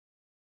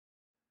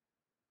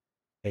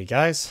Hey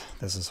guys,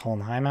 this is Hole in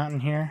High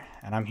Mountain here,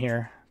 and I'm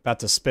here about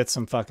to spit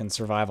some fucking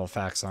survival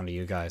facts onto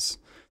you guys.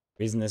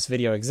 The reason this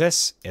video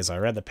exists is I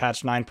read the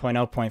patch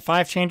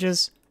 9.0.5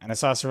 changes, and I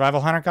saw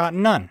Survival Hunter got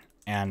none,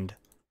 and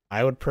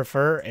I would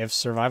prefer if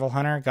Survival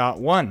Hunter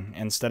got one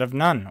instead of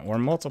none, or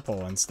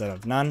multiple instead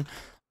of none,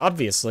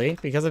 obviously,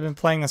 because I've been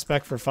playing the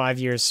spec for 5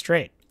 years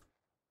straight.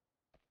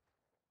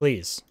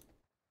 Please.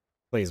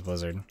 Please,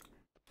 Blizzard.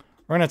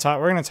 We're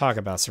gonna talk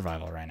about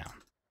survival right now.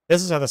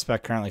 This is how the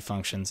spec currently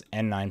functions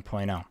in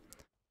 9.0.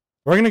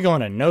 We're going to go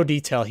into no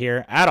detail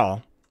here at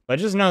all, but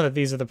just know that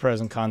these are the pros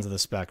and cons of the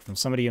spec from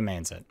somebody who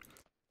mains it.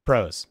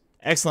 Pros: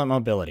 excellent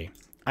mobility.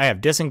 I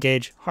have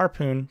Disengage,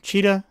 Harpoon,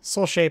 Cheetah,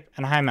 Soul Shape,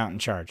 and High Mountain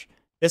Charge.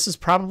 This is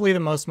probably the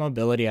most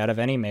mobility out of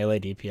any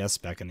melee DPS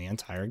spec in the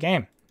entire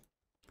game.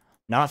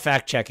 Not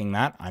fact-checking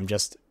that, I'm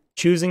just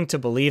choosing to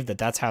believe that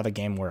that's how the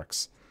game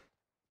works.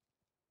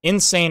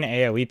 Insane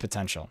AoE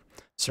potential.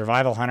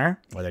 Survival Hunter,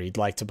 whether you'd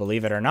like to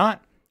believe it or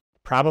not,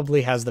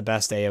 probably has the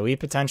best AoE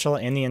potential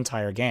in the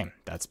entire game.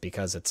 That's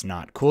because it's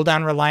not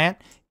cooldown reliant.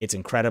 It's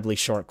incredibly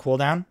short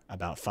cooldown,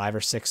 about 5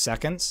 or 6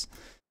 seconds.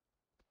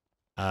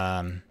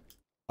 All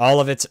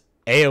of its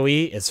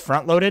AoE is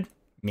front loaded,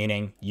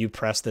 meaning you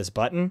press this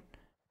button,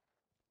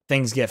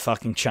 things get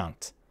fucking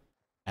chunked.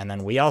 And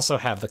then we also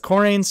have the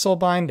Korean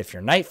Soulbind if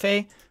you're Night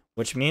Fae,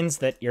 which means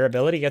that your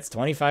ability gets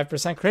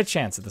 25% crit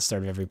chance at the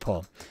start of every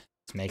pull.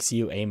 This makes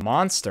you a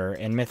monster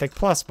in Mythic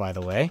Plus, by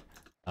the way.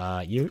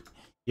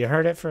 You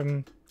heard it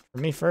from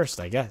me first,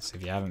 I guess,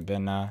 if you haven't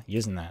been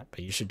using that.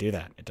 But you should do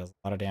that. It does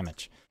a lot of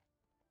damage.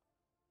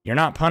 You're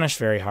not punished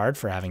very hard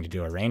for having to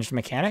do a ranged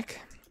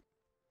mechanic.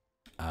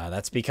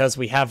 That's because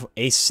we have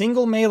a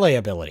single melee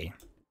ability,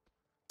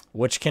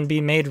 which can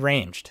be made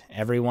ranged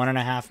every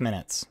 1.5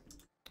 minutes.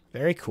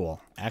 Very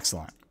cool.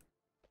 Excellent.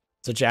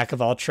 It's a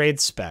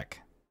jack-of-all-trades spec.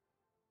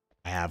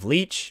 I have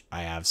Leech.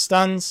 I have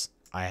Stuns.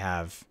 I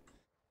have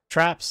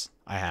Traps.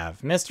 I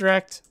have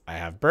Misdirect. I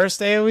have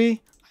Burst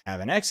AoE. I have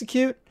an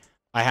Execute.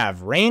 I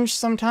have range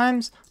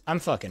sometimes. I'm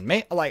fucking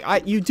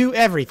you do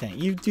everything.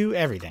 You do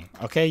everything.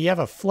 Okay, you have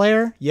a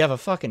flare. You have a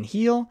fucking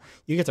heal.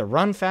 You get to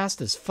run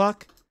fast as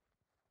fuck.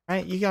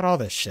 Right? You got all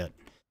this shit.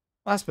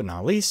 Last but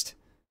not least,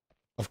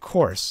 of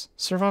course,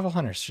 Survival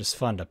Hunter's just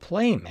fun to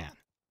play, man.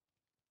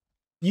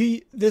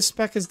 This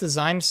spec is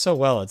designed so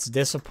well. It's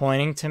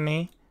disappointing to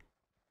me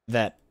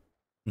that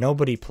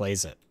nobody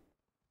plays it.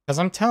 Because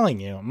I'm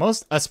telling you,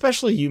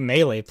 especially you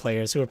melee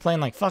players who are playing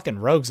like fucking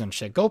rogues and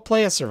shit, go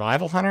play a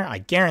Survival Hunter. I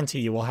guarantee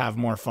you will have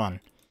more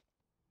fun.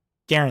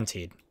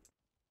 Guaranteed.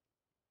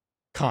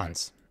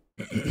 Cons.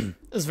 This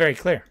is very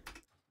clear.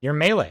 You're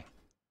melee.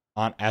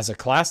 As a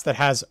class that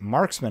has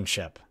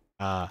marksmanship.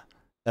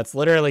 That's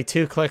literally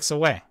 2 clicks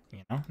away.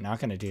 You know, not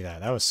going to do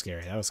that. That was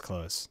scary. That was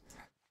close.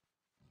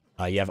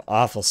 You have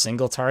awful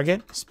single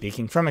target.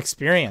 Speaking from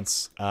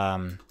experience,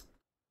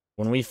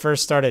 when we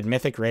first started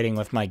Mythic raiding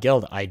with my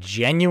guild, I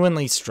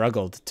genuinely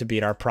struggled to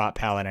beat our prop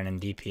paladin in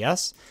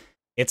DPS.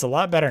 It's a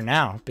lot better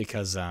now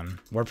because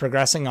we're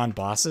progressing on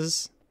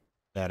bosses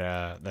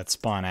that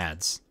spawn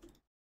ads.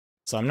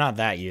 So I'm not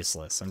that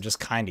useless. I'm just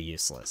kind of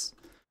useless.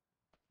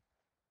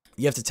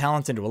 You have to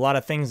talent into a lot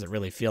of things that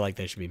really feel like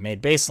they should be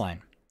made baseline.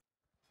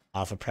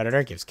 Alpha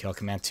Predator gives kill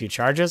command 2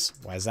 charges.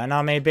 Why is that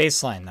not made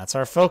baseline? That's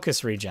our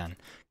focus regen.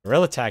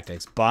 Guerrilla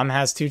Tactics. Bomb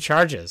has 2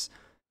 charges.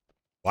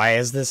 Why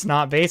is this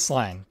not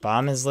baseline?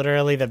 Bomb is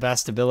literally the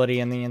best ability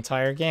in the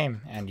entire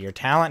game, and your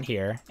talent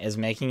here is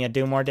making it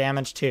do more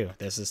damage too.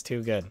 This is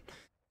too good.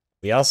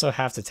 We also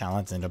have to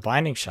talent into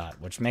Binding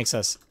Shot, which makes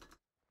us,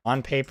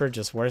 on paper,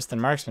 just worse than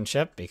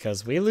Marksmanship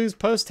because we lose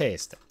Post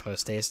Haste.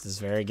 Post Haste is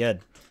very good.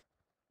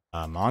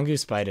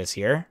 Mongoose Bite is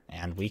here,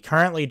 and we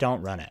currently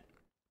don't run it.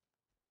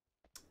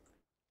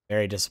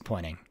 Very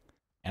disappointing.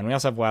 And we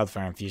also have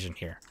Wildfire Infusion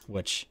here,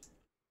 which,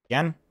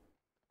 again,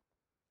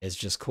 is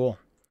just cool.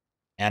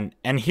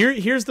 And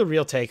here's the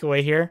real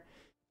takeaway here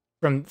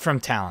from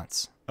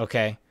talents,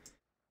 okay?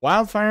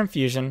 Wildfire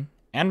Infusion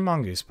and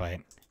Mongoose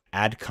Bite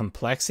add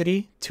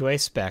complexity to a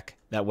spec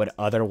that would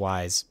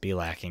otherwise be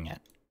lacking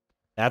it.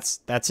 That's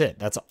it.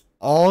 That's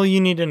all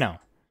you need to know.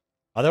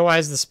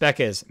 Otherwise, the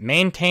spec is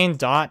maintain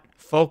dot,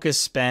 focus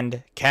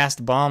spend,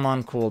 cast bomb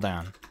on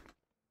cooldown.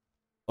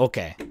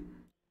 Okay.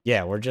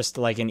 Yeah, we're just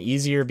like an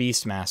easier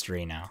beast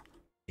mastery now,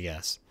 I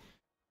guess.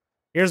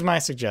 Here's my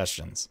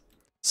suggestions.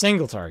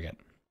 Single target.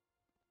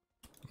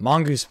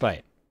 Mongoose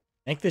Bite.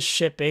 Make this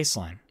shit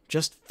baseline.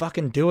 Just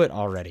fucking do it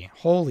already.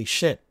 Holy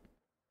shit.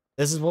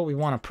 This is what we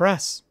want to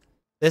press.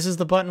 This is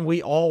the button we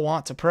all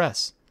want to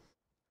press.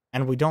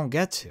 And we don't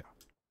get to.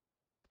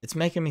 It's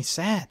making me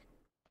sad.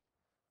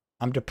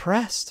 I'm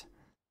depressed.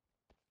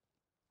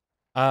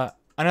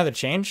 Another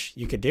change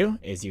you could do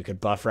is you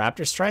could buff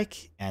Raptor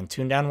Strike and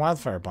tune down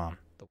Wildfire Bomb.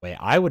 The way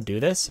I would do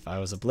this if I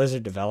was a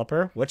Blizzard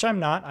developer, which I'm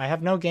not, I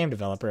have no game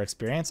developer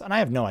experience, and I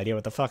have no idea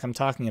what the fuck I'm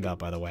talking about,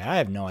 by the way. I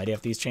have no idea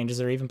if these changes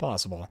are even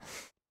possible.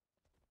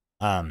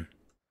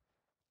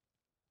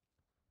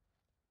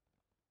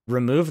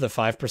 Remove the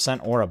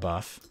 5% aura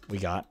buff we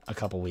got a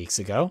couple weeks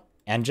ago,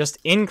 and just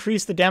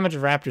increase the damage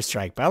of Raptor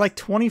Strike by like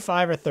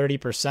 25 or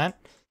 30%.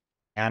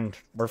 And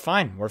we're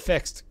fine. We're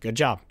fixed. Good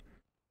job.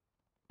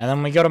 And then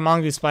when we go to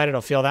mongoose bite,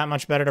 it'll feel that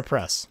much better to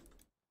press.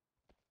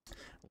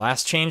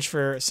 Last change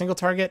for single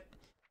target,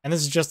 and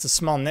this is just a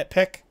small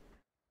nitpick.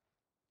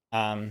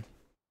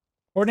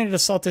 Coordinated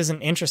assault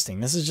isn't interesting.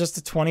 This is just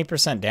a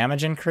 20%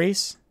 damage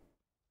increase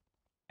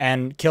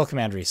and kill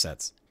command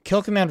resets.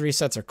 Kill command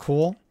resets are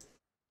cool.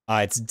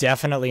 It's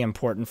definitely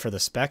important for the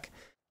spec,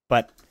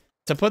 but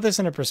to put this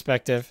into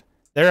perspective,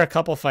 there are a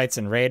couple fights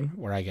in raid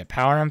where I get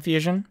power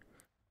infusion,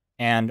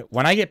 and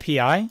when I get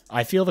PI,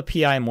 I feel the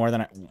PI more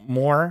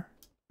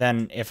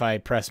than if I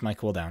press my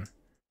cooldown.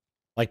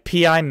 Like,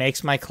 PI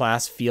makes my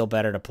class feel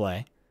better to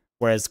play,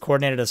 whereas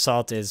coordinated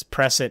assault is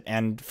press it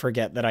and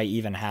forget that I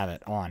even have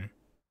it on.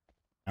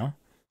 You know?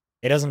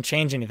 It doesn't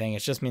change anything.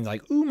 It just means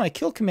like, ooh, my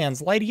kill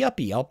command's lighty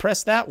uppy. I'll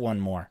press that one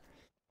more.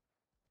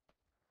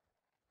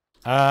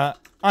 On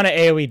an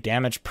AoE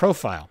damage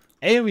profile.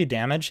 AoE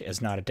damage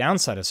is not a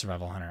downside of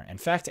Survival Hunter. In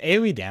fact,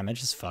 AoE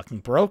damage is fucking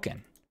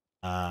broken.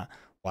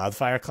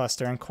 Wildfire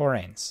Cluster and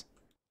Corains.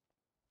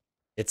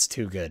 It's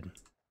too good.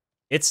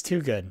 It's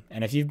too good.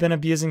 And if you've been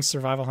abusing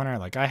Survival Hunter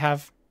like I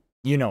have,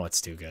 you know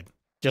it's too good.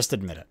 Just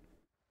admit it.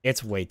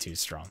 It's way too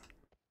strong.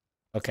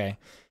 Okay.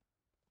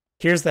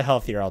 Here's the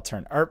healthier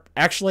alternative.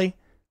 Actually,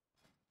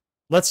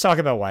 let's talk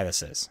about why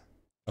this is.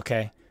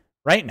 Okay.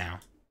 Right now,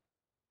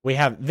 we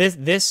have this.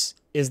 This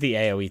is the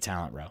AoE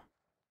talent row.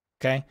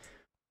 Okay.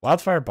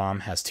 Wildfire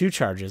Bomb has 2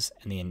 charges,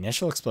 and the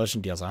initial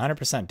explosion deals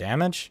 100%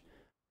 damage.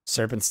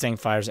 Serpent Sting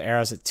fires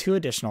arrows at 2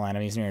 additional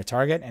enemies near your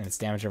target, and its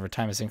damage over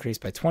time is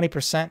increased by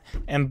 20%.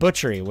 And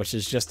Butchery, which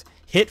is just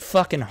hit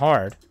fucking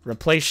hard,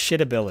 replace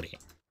shit ability.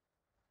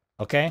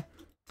 Okay?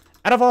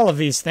 Out of all of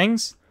these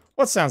things,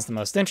 what sounds the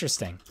most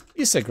interesting?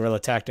 You said Guerrilla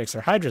Tactics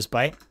or Hydra's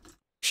Bite.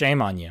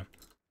 Shame on you.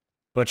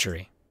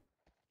 Butchery.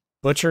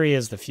 Butchery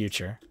is the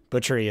future.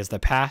 Butchery is the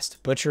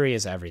past. Butchery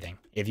is everything.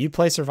 If you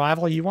play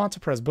Survival, you want to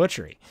press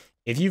Butchery.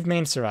 If you've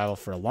mained Survival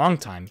for a long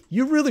time,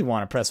 you really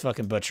want to press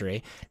fucking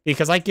Butchery,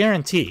 because I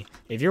guarantee,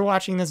 if you're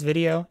watching this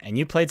video and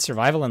you played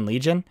Survival in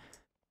Legion,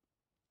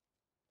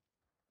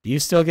 do you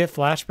still get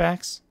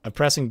flashbacks of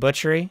pressing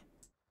Butchery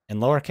in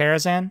Lower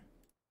Karazhan?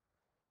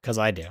 Because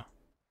I do.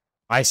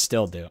 I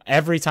still do.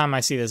 Every time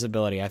I see this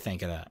ability, I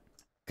think of that.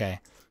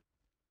 Okay?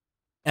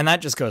 And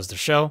that just goes to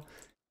show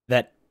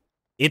that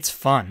it's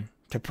fun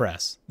to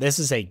press. This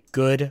is a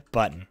good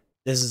button.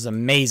 This is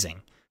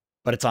amazing.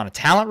 But it's on a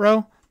talent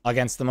row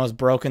against the most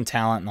broken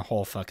talent in the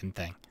whole fucking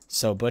thing.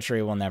 So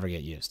Butchery will never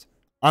get used.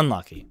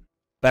 Unlucky.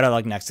 Better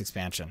luck next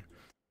expansion.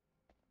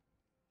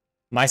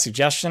 My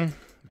suggestion,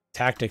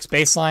 Tactics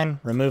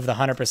baseline, remove the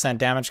 100%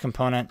 damage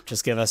component,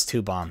 just give us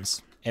 2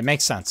 bombs. It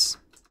makes sense.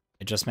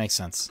 It just makes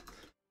sense.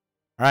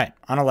 Alright,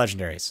 on to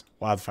legendaries.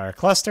 Wildfire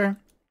Cluster.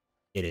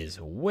 It is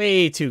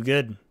way too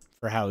good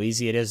for how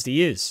easy it is to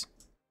use.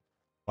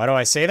 Why do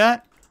I say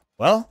that?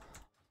 Well,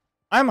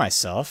 I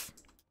myself,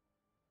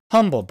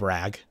 humble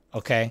brag,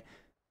 okay?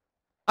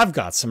 I've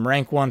got some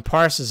rank 1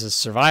 parses as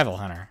Survival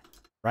Hunter,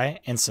 right?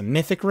 And some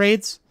mythic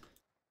raids.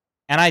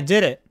 And I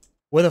did it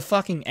with a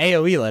fucking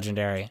AoE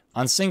legendary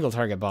on single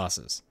target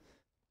bosses.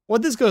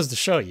 What this goes to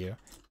show you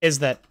is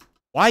that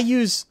why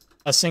use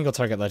a single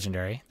target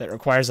legendary that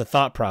requires a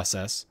thought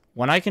process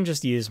when I can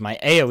just use my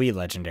AoE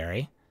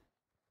legendary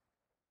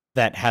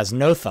that has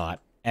no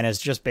thought and is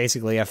just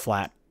basically a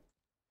flat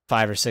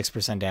 5 or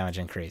 6% damage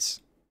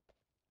increase.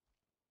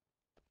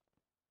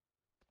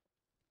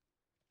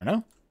 I don't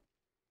know.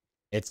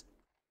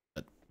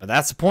 But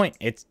that's the point.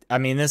 I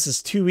mean, this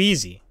is too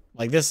easy.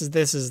 Like,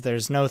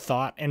 there's no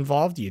thought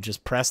involved. You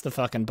just press the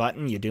fucking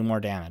button, you do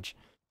more damage.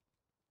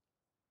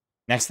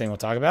 Next thing we'll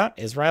talk about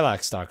is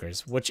Rylax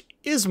Stalkers, which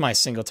is my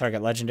single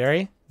target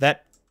legendary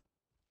that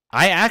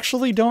I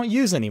actually don't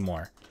use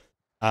anymore.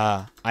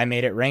 I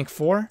made it rank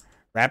 4.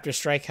 Raptor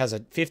Strike has a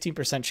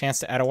 15% chance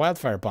to add a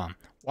Wildfire Bomb.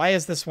 Why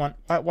is this one?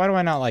 Why do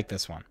I not like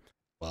this one?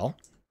 Well,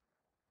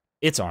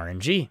 it's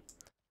RNG.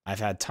 I've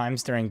had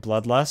times during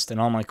Bloodlust and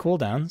all my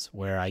cooldowns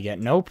where I get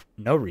no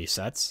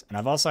resets, and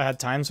I've also had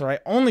times where I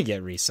only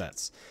get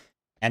resets.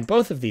 And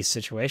both of these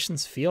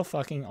situations feel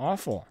fucking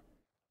awful.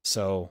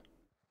 So,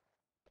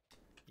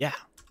 yeah,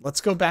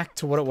 let's go back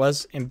to what it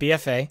was in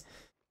BFA,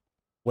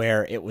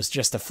 where it was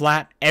just a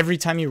flat, every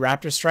time you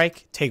Raptor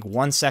Strike, take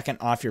 1 second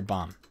off your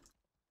bomb.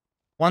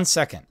 1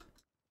 second.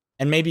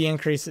 And maybe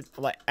increase it.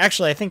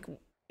 Actually, I think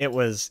it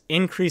was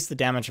increase the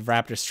damage of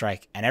Raptor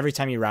Strike, and every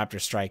time you Raptor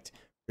Striked,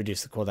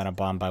 reduce the cooldown of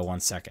bomb by 1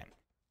 second.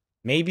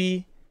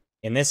 Maybe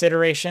in this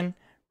iteration,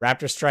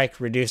 Raptor Strike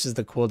reduces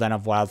the cooldown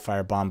of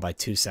Wildfire Bomb by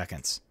 2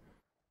 seconds.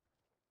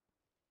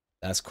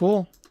 That's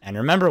cool. And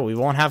remember, we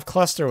won't have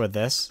cluster with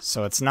this,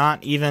 so it's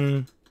not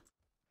even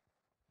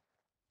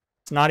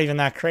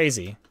that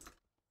crazy.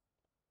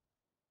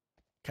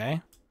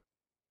 Okay?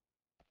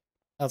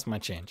 That's my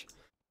change.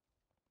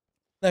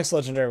 Next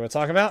legendary we'll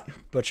talk about,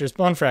 Butcher's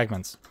Bone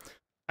Fragments.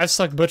 I've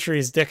sucked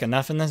Butchery's dick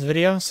enough in this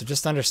video, so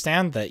just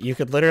understand that you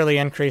could literally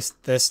increase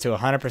this to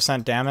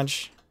 100%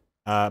 damage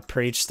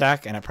per each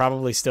stack, and it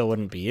probably still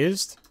wouldn't be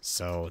used.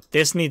 So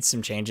this needs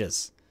some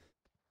changes.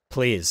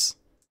 Please.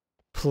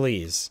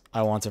 Please,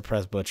 I want to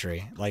press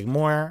Butchery. Like,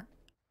 more...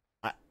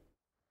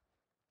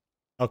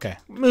 Okay,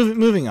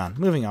 moving on.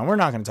 We're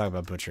not going to talk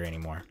about Butchery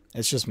anymore.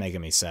 It's just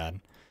making me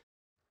sad.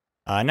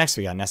 Next,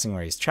 we got Nesting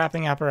Worry's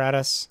Trapping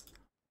Apparatus.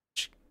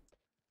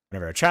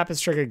 Whenever a trap is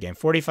triggered, gain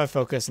 45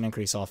 focus and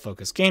increase all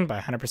focus gain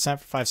by 100%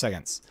 for 5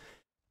 seconds.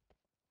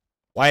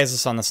 Why is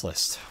this on this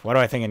list? What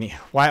do I think I need?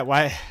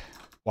 Why?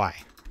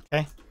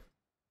 Okay.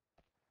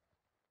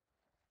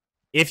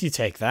 If you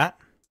take that,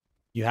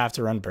 you have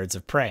to run Birds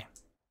of Prey,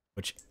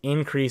 which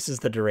increases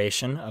the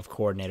duration of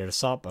coordinated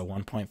assault by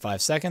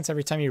 1.5 seconds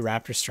every time you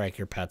raptor strike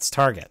your pet's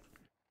target.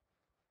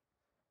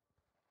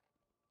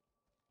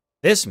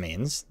 This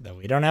means that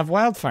we don't have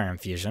Wildfire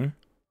Infusion,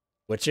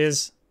 which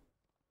is,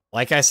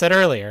 like I said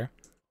earlier,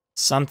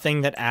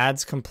 something that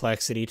adds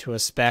complexity to a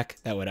spec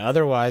that would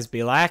otherwise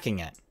be lacking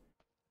it.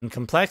 And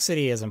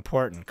complexity is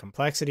important.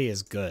 Complexity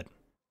is good.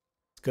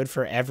 It's good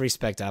for every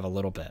spec to have a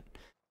little bit.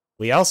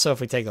 We also, if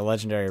we take the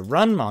legendary,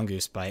 run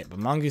Mongoose Bite, but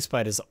Mongoose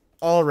Bite is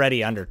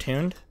already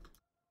undertuned,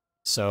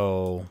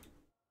 so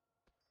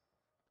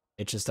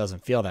it just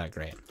doesn't feel that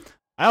great.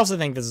 I also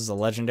think this is a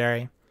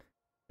legendary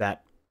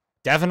that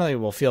definitely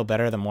will feel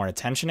better the more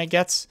attention it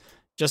gets,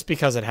 just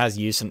because it has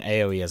use in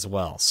AoE as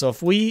well. So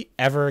if we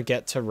ever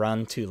get to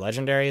run 2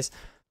 legendaries,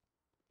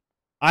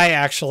 I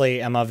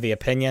actually am of the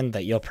opinion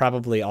that you'll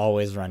probably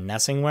always run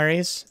Nesting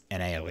Worries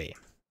in AoE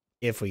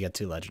if we get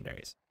 2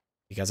 legendaries.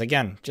 Because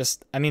again,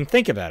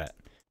 think about it,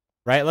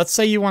 right? Let's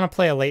say you want to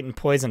play a latent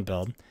poison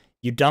build.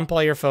 You dump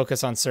all your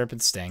focus on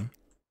Serpent Sting.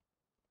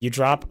 You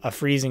drop a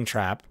freezing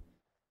trap.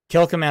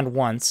 Kill command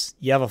once.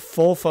 You have a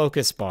full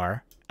focus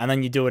bar. And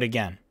then you do it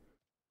again.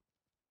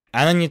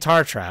 And then you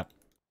tar trap.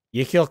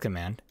 You kill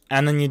command.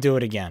 And then you do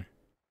it again.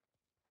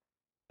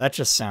 That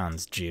just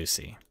sounds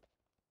juicy.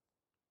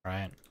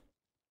 Right?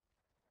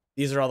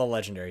 These are all the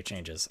legendary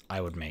changes I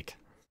would make.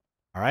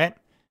 Alright?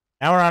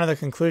 Now we're on to the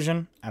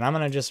conclusion. And I'm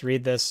going to just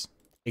read this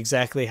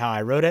exactly how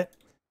I wrote it.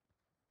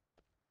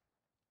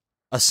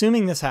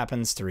 Assuming this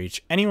happens to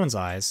reach anyone's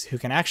eyes who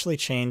can actually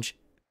change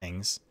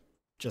things,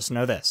 just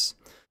know this.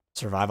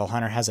 Survival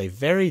Hunter has a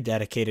very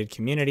dedicated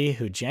community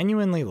who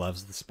genuinely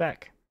loves the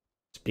spec.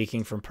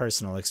 Speaking from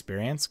personal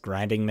experience,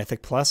 grinding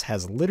Mythic Plus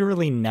has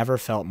literally never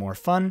felt more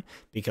fun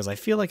because I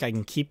feel like I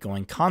can keep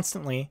going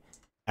constantly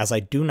as I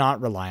do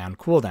not rely on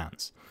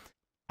cooldowns.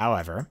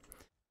 However,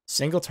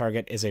 single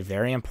target is a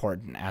very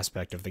important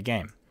aspect of the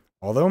game.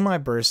 Although my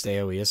burst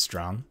AoE is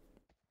strong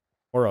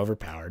or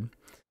overpowered,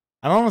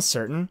 I'm almost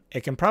certain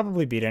it can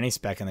probably beat any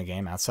spec in the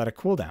game outside of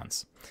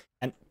cooldowns.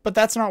 But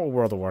that's not what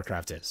World of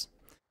Warcraft is.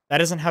 That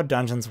isn't how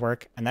dungeons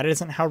work, and that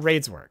isn't how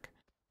raids work.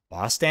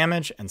 Boss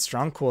damage and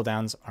strong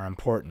cooldowns are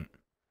important.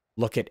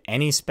 Look at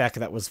any spec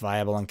that was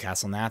viable in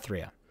Castle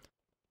Nathria.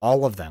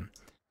 All of them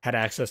had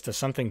access to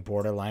something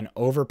borderline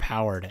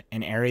overpowered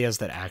in areas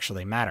that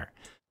actually matter.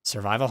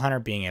 Survival Hunter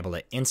being able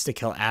to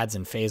insta-kill adds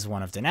in Phase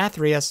 1 of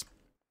Denathrius,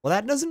 well,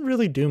 that doesn't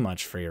really do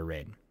much for your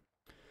raid.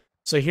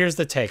 So here's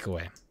the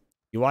takeaway.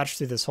 You watch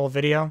through this whole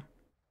video,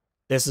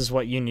 this is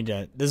what you need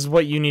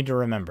to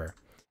remember.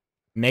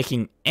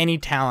 Making any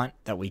talent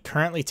that we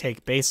currently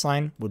take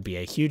baseline would be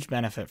a huge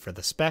benefit for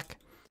the spec.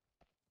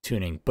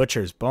 Tuning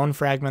Butcher's Bone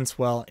Fragments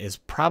well is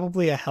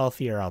probably a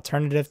healthier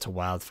alternative to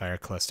Wildfire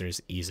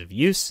Cluster's ease of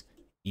use,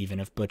 even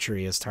if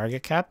Butchery is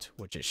target capped,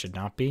 which it should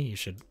not be. You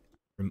should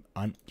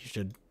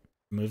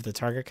remove the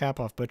target cap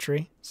off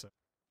Butchery, so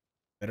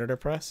better to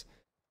press.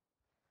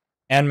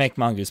 And make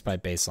Mongoose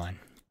Bite baseline.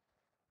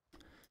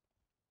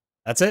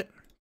 That's it.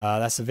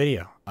 That's the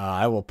video.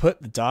 I will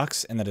put the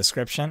docs in the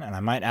description, and I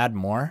might add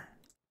more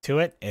to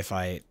it if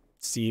I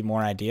see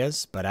more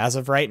ideas. But as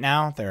of right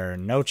now, there are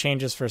no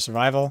changes for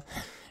survival,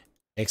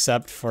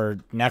 except for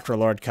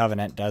Necrolord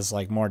Covenant does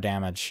like more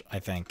damage, I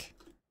think,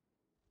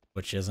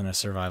 which isn't a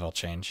survival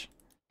change.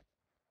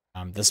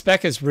 The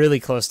spec is really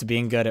close to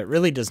being good. It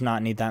really does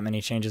not need that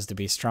many changes to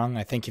be strong.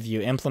 I think if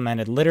you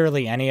implemented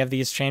literally any of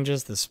these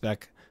changes, the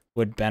spec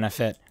would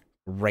benefit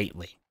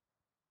greatly.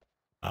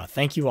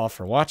 Thank you all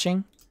for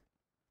watching.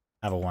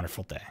 Have a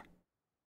wonderful day.